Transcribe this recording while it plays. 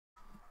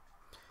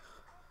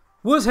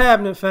What's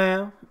happening,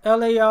 fam?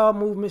 L.A.R.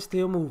 movement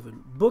still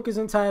moving. Book is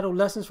entitled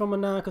Lessons from a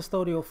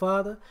Non-Custodial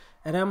Father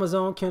at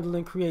Amazon, Kindle,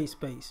 and Create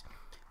Space.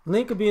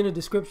 Link will be in the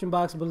description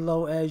box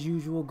below as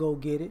usual. Go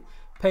get it.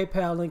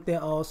 PayPal link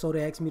there also.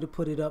 They asked me to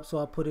put it up, so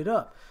I put it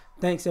up.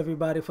 Thanks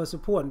everybody for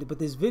supporting it. But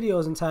this video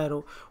is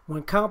entitled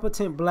When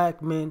Competent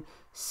Black Men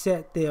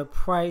Set Their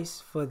Price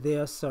for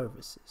Their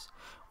Services.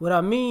 What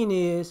I mean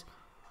is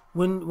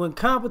when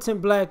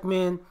competent black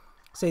men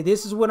say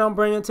this is what I'm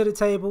bringing to the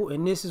table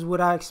and this is what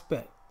I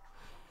expect.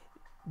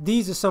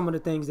 These are some of the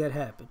things that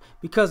happen.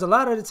 Because a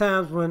lot of the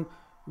times when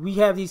we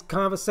have these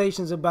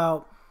conversations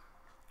about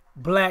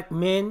black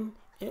men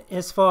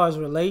as far as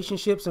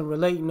relationships and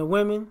relating to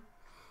women,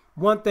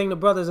 one thing the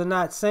brothers are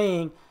not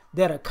saying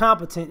that are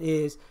competent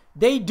is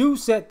they do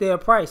set their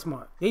price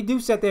mark. They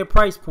do set their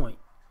price point.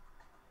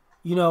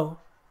 You know,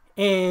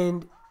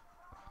 and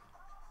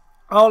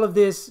all of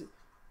this,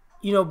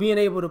 you know, being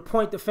able to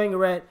point the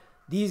finger at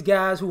these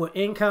guys who are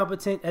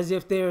incompetent as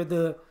if they're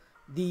the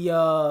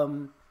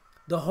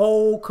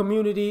whole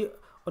community,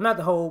 or not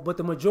the whole, but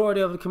the majority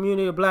of the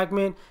community of black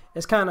men,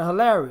 is kind of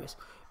hilarious.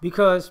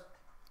 Because,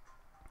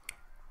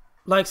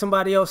 like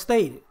somebody else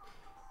stated,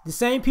 the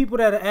same people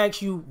that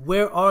ask you,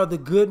 where are the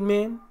good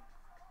men,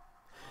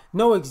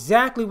 know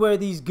exactly where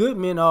these good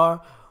men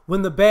are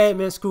when the bad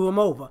men screw them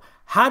over.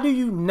 How do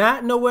you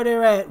not know where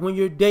they're at when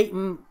you're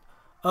dating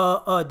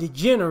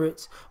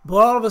degenerates, but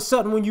all of a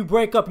sudden when you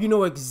break up, you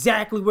know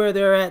exactly where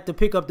they're at to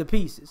pick up the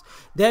pieces?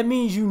 That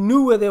means you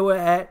knew where they were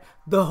at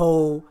the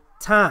whole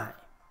time.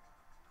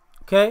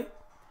 Okay?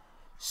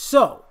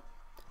 So,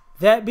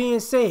 that being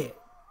said,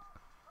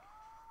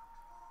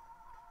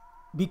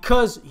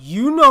 because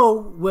you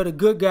know where the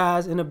good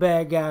guys and the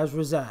bad guys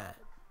reside,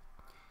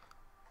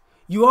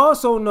 you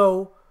also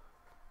know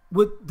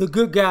what the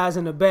good guys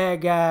and the bad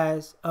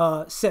guys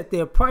set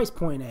their price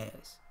point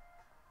as.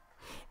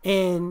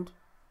 And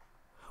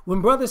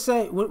when brothers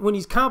say, when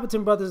these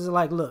competent brothers are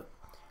like, look,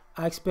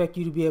 I expect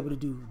you to be able to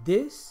do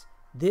this,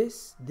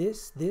 this,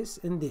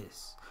 and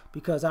this,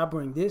 because I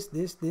bring this,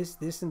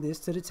 and this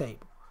to the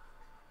table.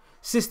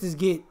 Sisters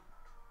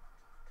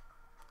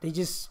they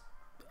just,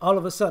 all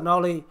of a sudden,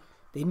 all they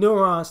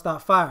neurons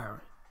start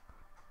firing.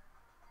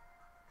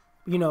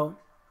 You know?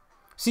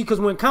 See,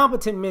 because when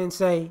competent men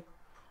say,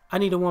 I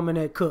need a woman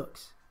that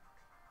cooks,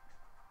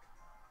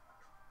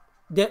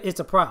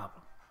 it's a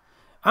problem.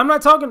 I'm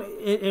not talking,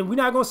 and we're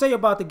not going to say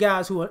about the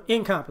guys who are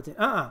incompetent.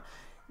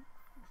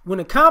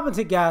 When a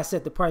competent guy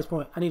set the price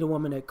point, I need a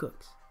woman that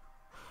cooks.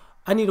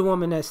 I need a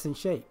woman that's in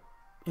shape,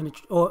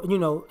 or you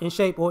know, in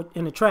shape or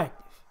and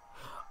attractive.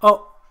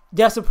 Oh,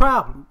 that's a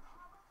problem.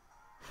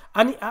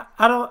 I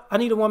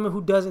need a woman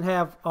who doesn't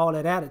have all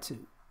that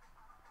attitude.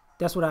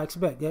 That's what I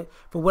expect.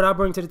 For what I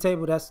bring to the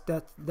table,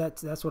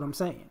 that's what I'm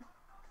saying.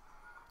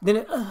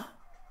 Then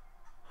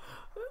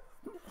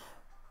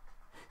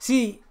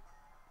see,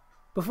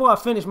 before I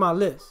finish my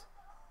list,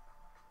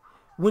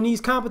 when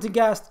these competent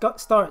guys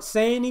start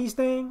saying these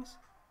things,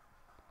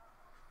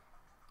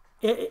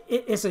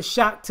 it's a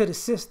shock to the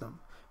system,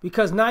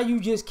 because now you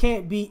just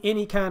can't be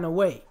any kind of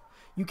way.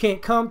 You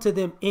can't come to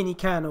them any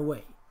kind of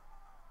way.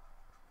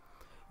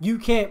 You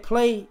can't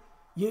play.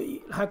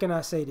 How can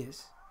I say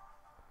this?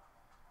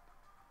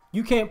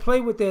 You can't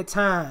play with their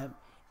time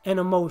and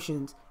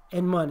emotions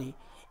and money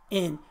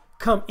and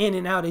come in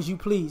and out as you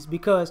please,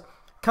 because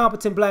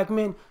competent black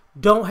men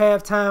don't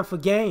have time for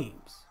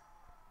games.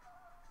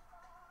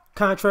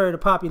 Contrary to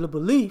popular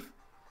belief,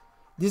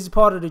 this is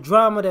part of the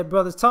drama that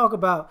brothers talk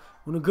about.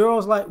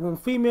 When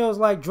females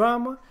like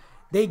drama,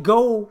 they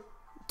go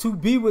to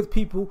be with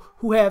people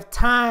who have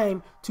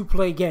time to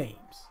play games.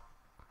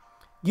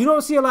 You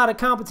don't see a lot of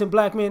competent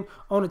black men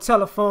on the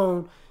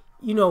telephone,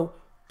 you know,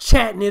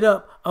 chatting it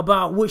up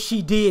about what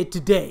she did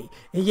today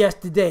and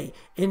yesterday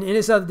and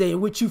this other day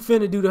and what you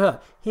finna do to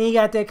her. He ain't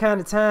got that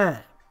kind of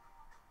time.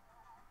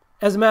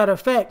 As a matter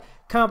of fact,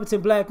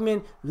 competent black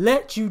men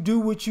let you do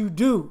what you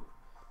do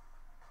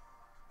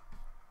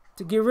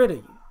to get rid of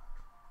you.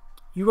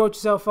 You wrote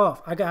yourself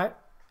off. I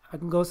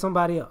can go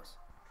somebody else.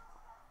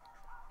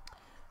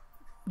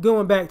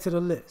 Going back to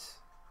the list.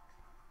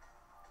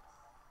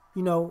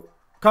 You know,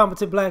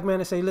 competent black men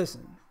that say,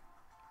 listen,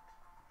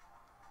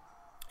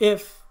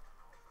 if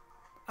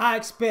I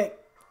expect,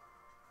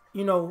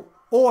 you know,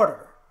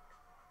 order,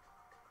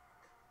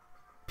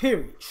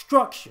 period,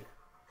 structure,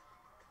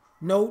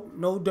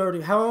 no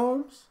dirty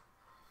homes,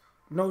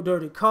 no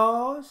dirty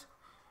cars.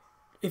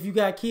 If you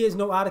got kids,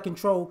 no out of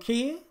control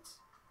kids.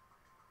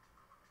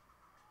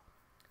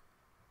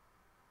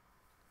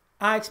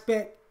 I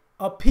expect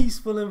a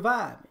peaceful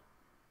environment.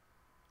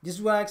 This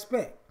is what I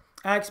expect.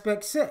 I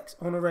expect sex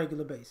on a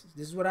regular basis.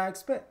 This is what I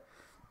expect.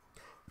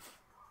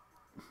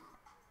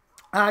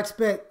 I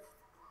expect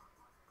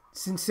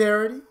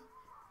sincerity,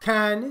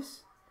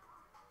 kindness,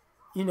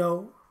 you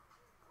know,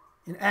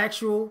 and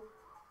actual,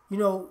 you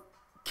know,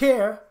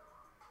 care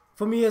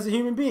for me as a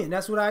human being.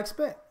 That's what I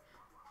expect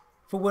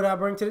for what I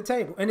bring to the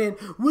table. And then,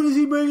 what is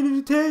he bringing to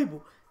the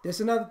table? That's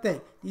another thing.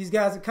 These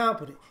guys are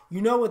competent.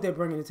 You know what they're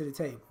bringing to the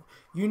table.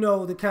 You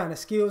know the kind of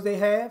skills they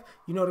have.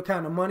 You know the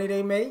kind of money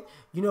they make.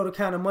 You know the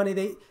kind of money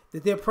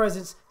that their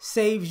presence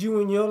saves you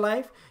in your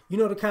life. You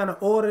know the kind of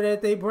order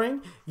that they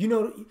bring. You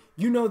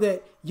know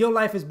that your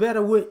life is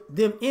better with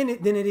them in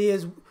it than it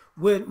is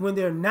when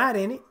they're not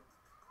in it,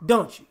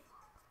 don't you?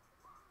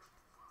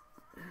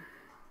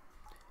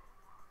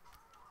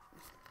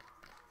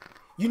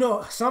 You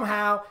know,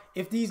 somehow,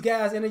 if these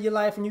guys enter your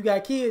life and you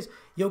got kids,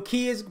 your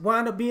kids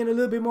wind up being a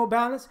little bit more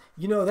balanced.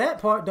 You know that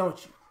part,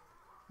 don't you?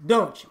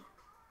 Don't you?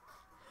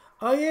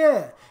 Oh,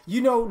 yeah.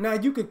 You know, now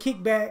you could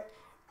kick back,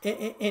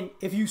 and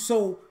if you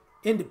so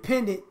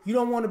independent, you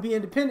don't want to be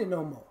independent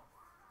no more.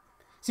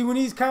 See, when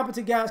these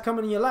competent guys come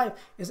into your life,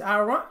 it's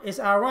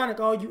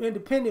ironic all you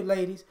independent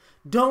ladies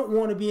don't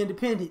want to be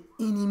independent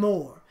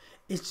anymore.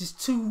 It's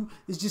just too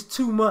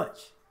much.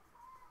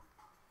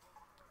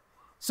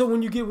 So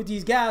when you get with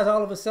these guys,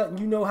 all of a sudden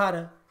you know how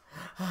to,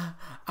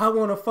 I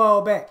want to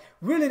fall back.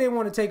 Really, they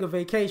want to take a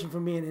vacation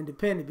from being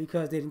independent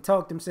because they didn't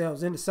talk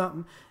themselves into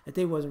something that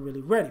they wasn't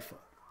really ready for.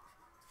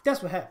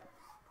 That's what happened.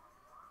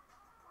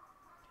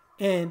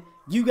 And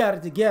you got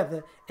it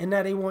together, and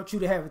now they want you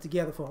to have it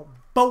together for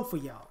both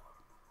of y'all.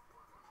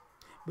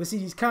 But see,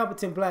 these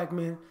competent black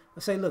men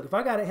will say, look, if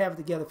I got to have it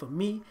together for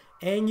me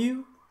and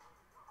you,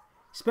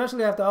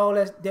 especially after all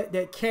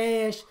that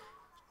cash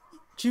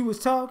she was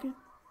talking,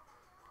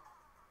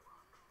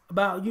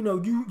 about, you know,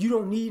 you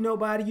don't need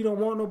nobody, you don't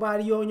want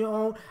nobody, you're on your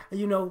own,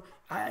 you know,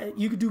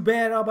 you could do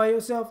bad all by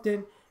yourself,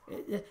 then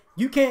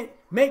you can't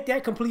make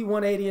that complete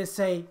 180 and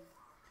say,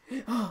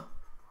 oh,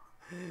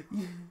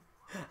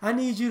 I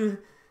need you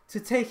to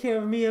take care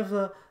of me as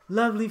a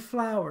lovely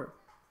flower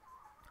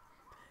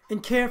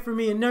and care for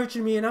me and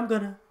nurture me, and I'm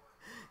going to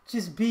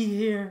just be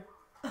here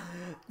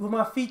with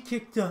my feet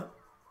kicked up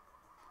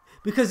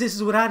because this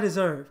is what I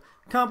deserve.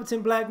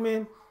 Competent black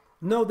men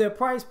know their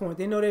price point.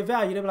 They know their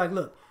value. They're like,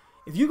 look,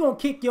 if you're going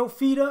to kick your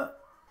feet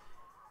up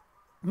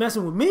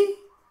messing with me,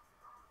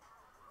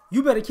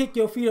 you better kick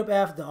your feet up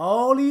after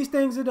all these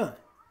things are done.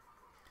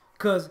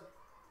 Because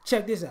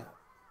check this out.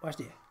 Watch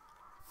this.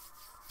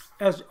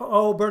 As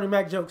old Bernie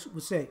Mac jokes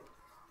would say,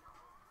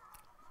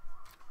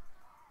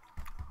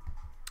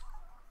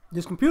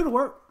 this computer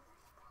work?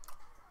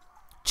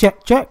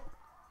 Check, check.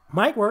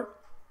 Mic work.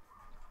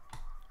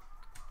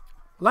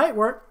 Light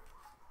work.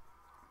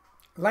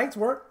 Lights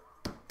work.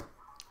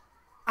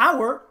 I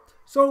work.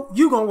 So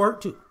you gonna work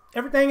too.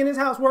 Everything in this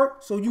house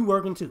work, so you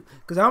working too.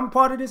 Because I'm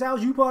part of this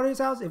house, you part of this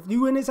house. If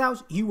you in this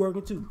house, you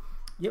working too.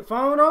 Your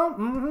phone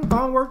on?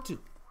 Phone work too.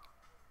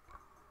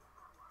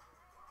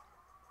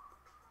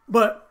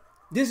 But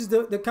this is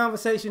the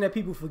conversation that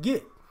people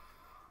forget.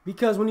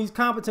 Because when these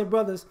competent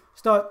brothers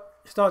start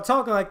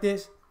talking like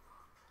this,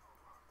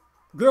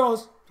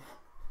 girls,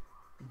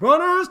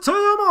 runners to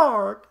your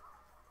mark.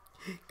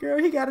 Girl,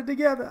 he got it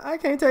together. I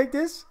can't take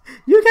this.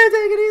 You can't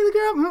take it either,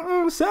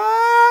 girl.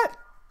 Son.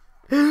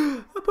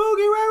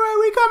 Poogie, Ray,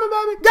 we coming,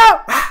 baby.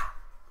 Go!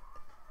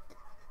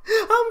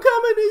 I'm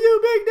coming to you,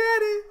 Big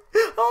Daddy.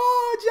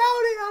 Oh,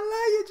 Jody, I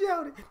love you,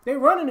 Jody. They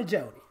running to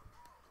Jody.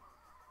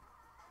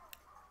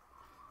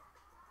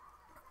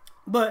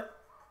 But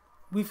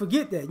we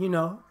forget that, you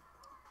know.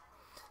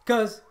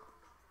 Because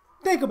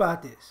think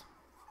about this.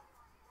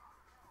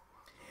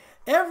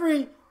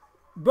 Every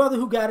brother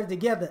who got it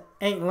together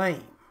ain't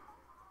lame.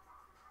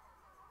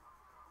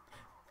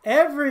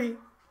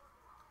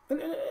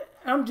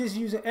 I'm just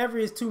using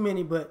every is too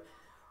many, but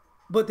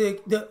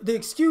the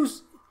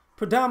excuse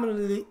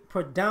predominantly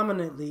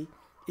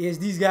is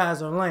these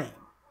guys are lame.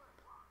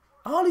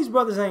 All these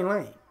brothers ain't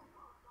lame.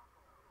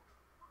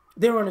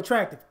 They're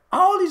unattractive.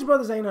 All these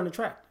brothers ain't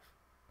unattractive.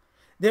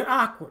 They're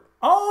awkward.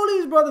 All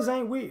these brothers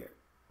ain't weird.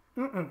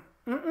 You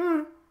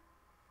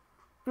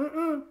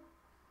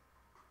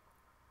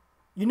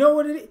know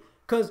what it is?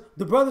 Because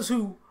the brothers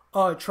who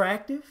are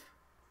attractive,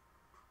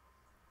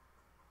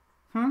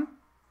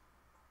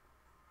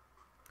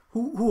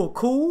 who are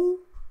cool,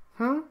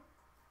 who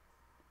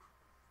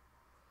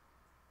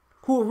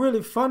are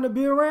really fun to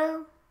be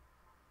around,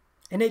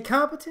 and they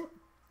competent,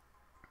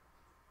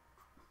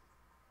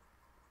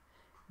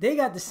 they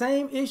got the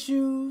same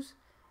issues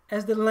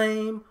as the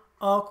lame,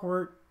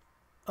 awkward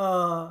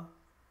L7.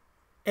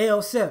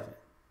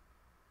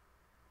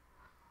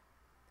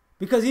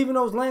 Because even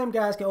those lame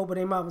guys can open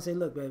their mouth and say,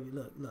 look, baby,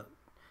 look,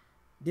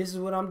 this is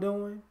what I'm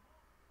doing.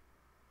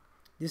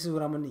 This is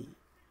what I'm going to need.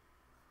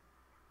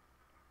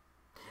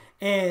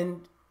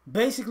 And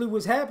basically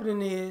what's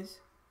happening is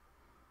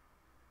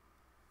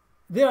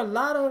there are a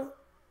lot of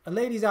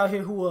ladies out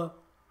here who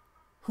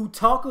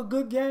talk a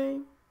good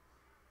game,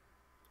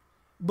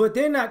 but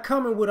they're not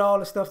coming with all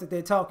the stuff that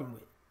they're talking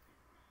with.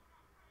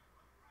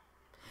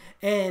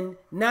 And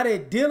now they're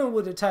dealing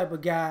with the type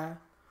of guy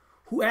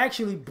who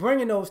actually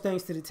bringing those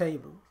things to the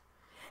table.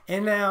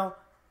 And now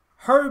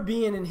her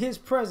being in his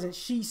presence,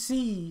 she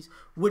sees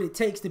what it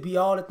takes to be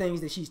all the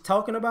things that she's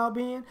talking about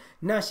being.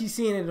 Now she's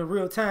seeing it in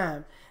real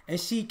time, and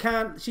she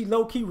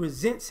low-key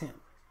resents him.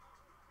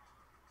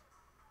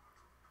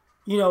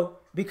 You know,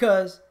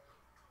 because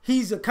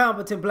he's a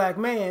competent black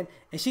man,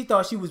 and she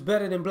thought she was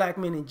better than black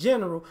men in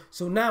general.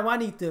 So now I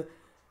need to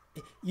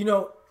You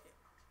know,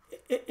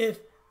 if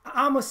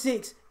I'm a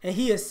 6 and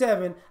he a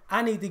 7,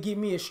 I need to give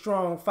me a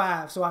strong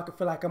 5 so I can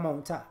feel like I'm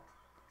on top.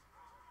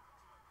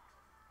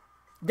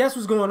 That's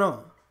what's going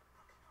on.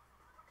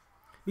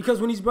 Because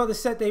when these brothers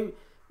set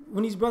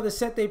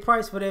their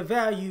price for their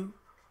value,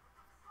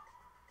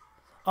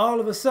 all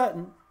of a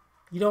sudden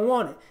you don't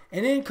want it.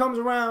 And then it comes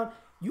around,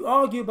 you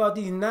argue about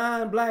these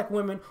non-black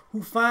women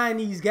who find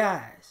these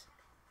guys.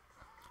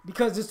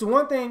 Because it's the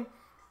one thing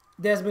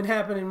that's been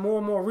happening more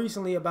and more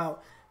recently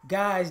about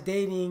guys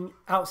dating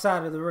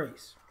outside of the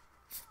race.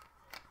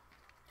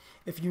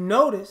 If you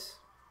notice,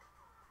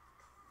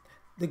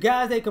 the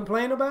guys they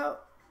complain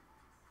about,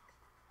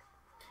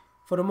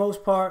 for the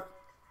most part,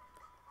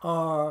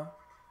 are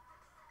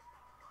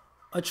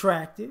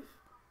attractive.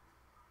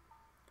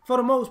 For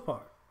the most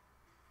part.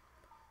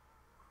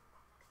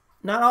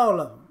 Not all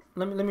of them.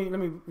 Let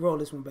me roll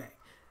this one back.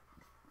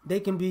 They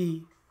can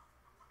be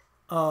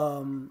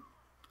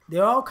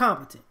they're all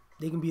competent.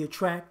 They can be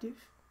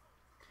attractive.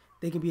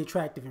 They can be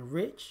attractive and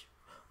rich.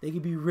 They can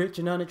be rich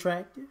and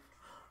unattractive.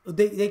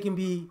 They can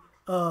be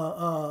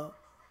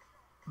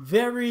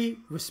very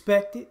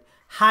respected,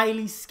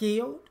 highly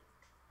skilled.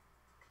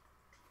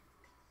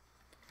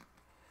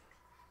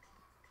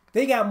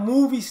 They got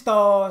movie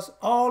stars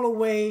all the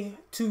way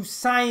to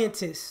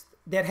scientists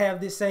that have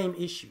this same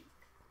issue.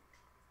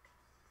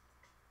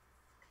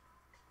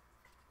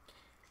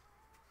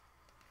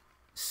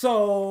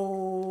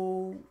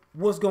 So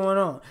what's going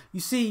on? You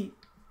see,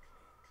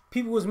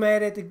 people was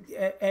mad at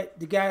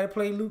the guy that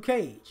played Luke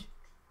Cage.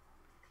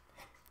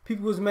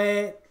 People was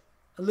mad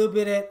a little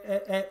bit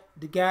at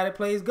the guy that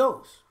plays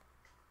Ghost.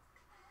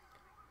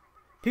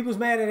 People was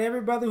mad at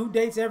every brother who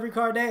dates every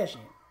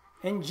Kardashian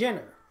and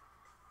Jenner.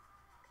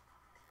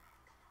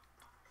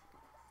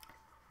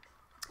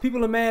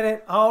 People are mad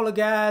at all the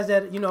guys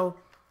that, you know,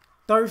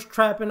 thirst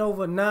trapping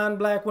over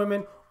non-black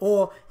women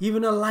or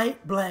even the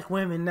light black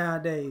women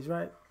nowadays,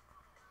 right?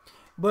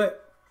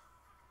 But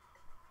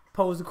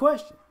pose the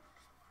question.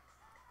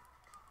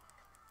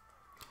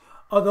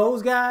 Are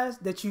those guys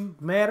that you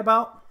mad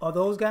about, are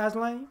those guys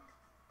lame?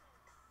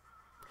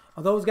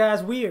 Are those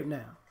guys weird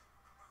now?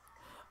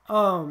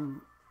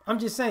 I'm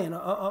just saying,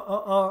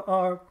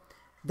 are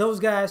those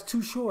guys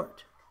too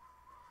short?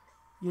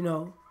 You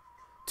know,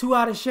 too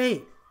out of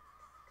shape?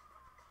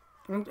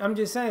 I'm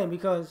just saying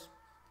because,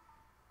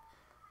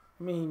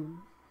 I mean,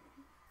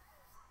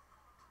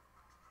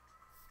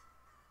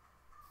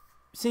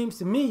 seems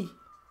to me,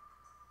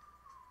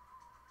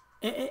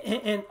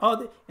 and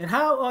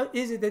how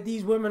is it that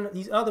these women,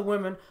 these other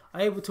women,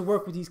 are able to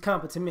work with these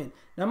competent men?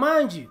 Now,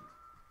 mind you,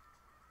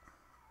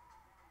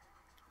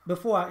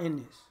 before I end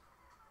this,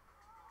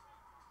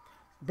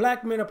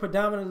 black men are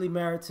predominantly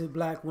married to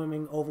black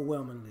women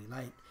overwhelmingly.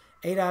 Like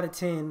 8 out of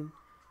 10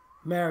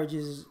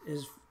 marriages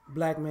is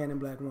black man and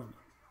black woman.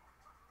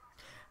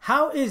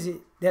 How is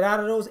it that out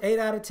of those 8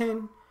 out of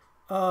 10,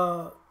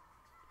 for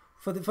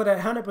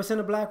that 100%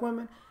 of black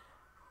women,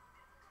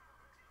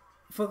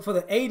 for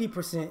the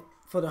 80%,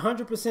 for the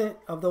 100%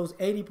 of those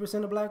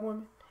 80% of black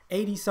women,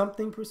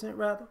 80-something%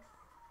 rather,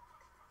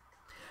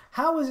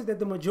 how is it that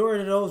the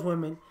majority of those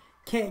women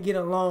can't get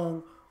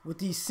along with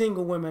these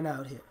single women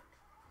out here?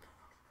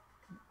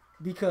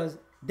 Because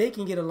they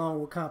can get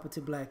along with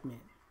competent black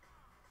men.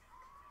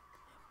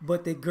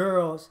 But the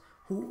girls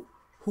who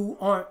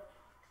aren't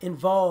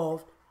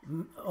involved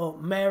or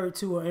married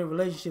to or in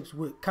relationships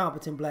with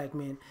competent black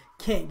men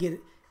can't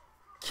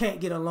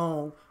get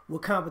along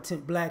with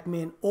competent black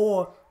men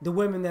or the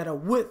women that are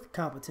with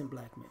competent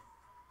black men.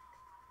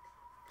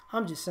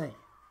 I'm just saying.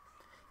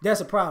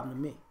 That's a problem to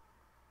me.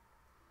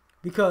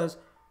 Because,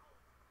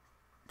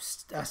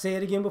 I say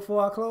it again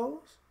before I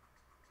close,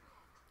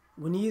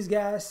 when these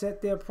guys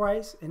set their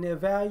price and their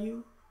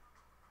value,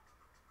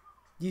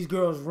 these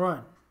girls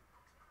run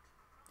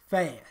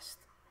fast.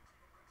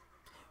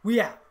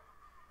 We out.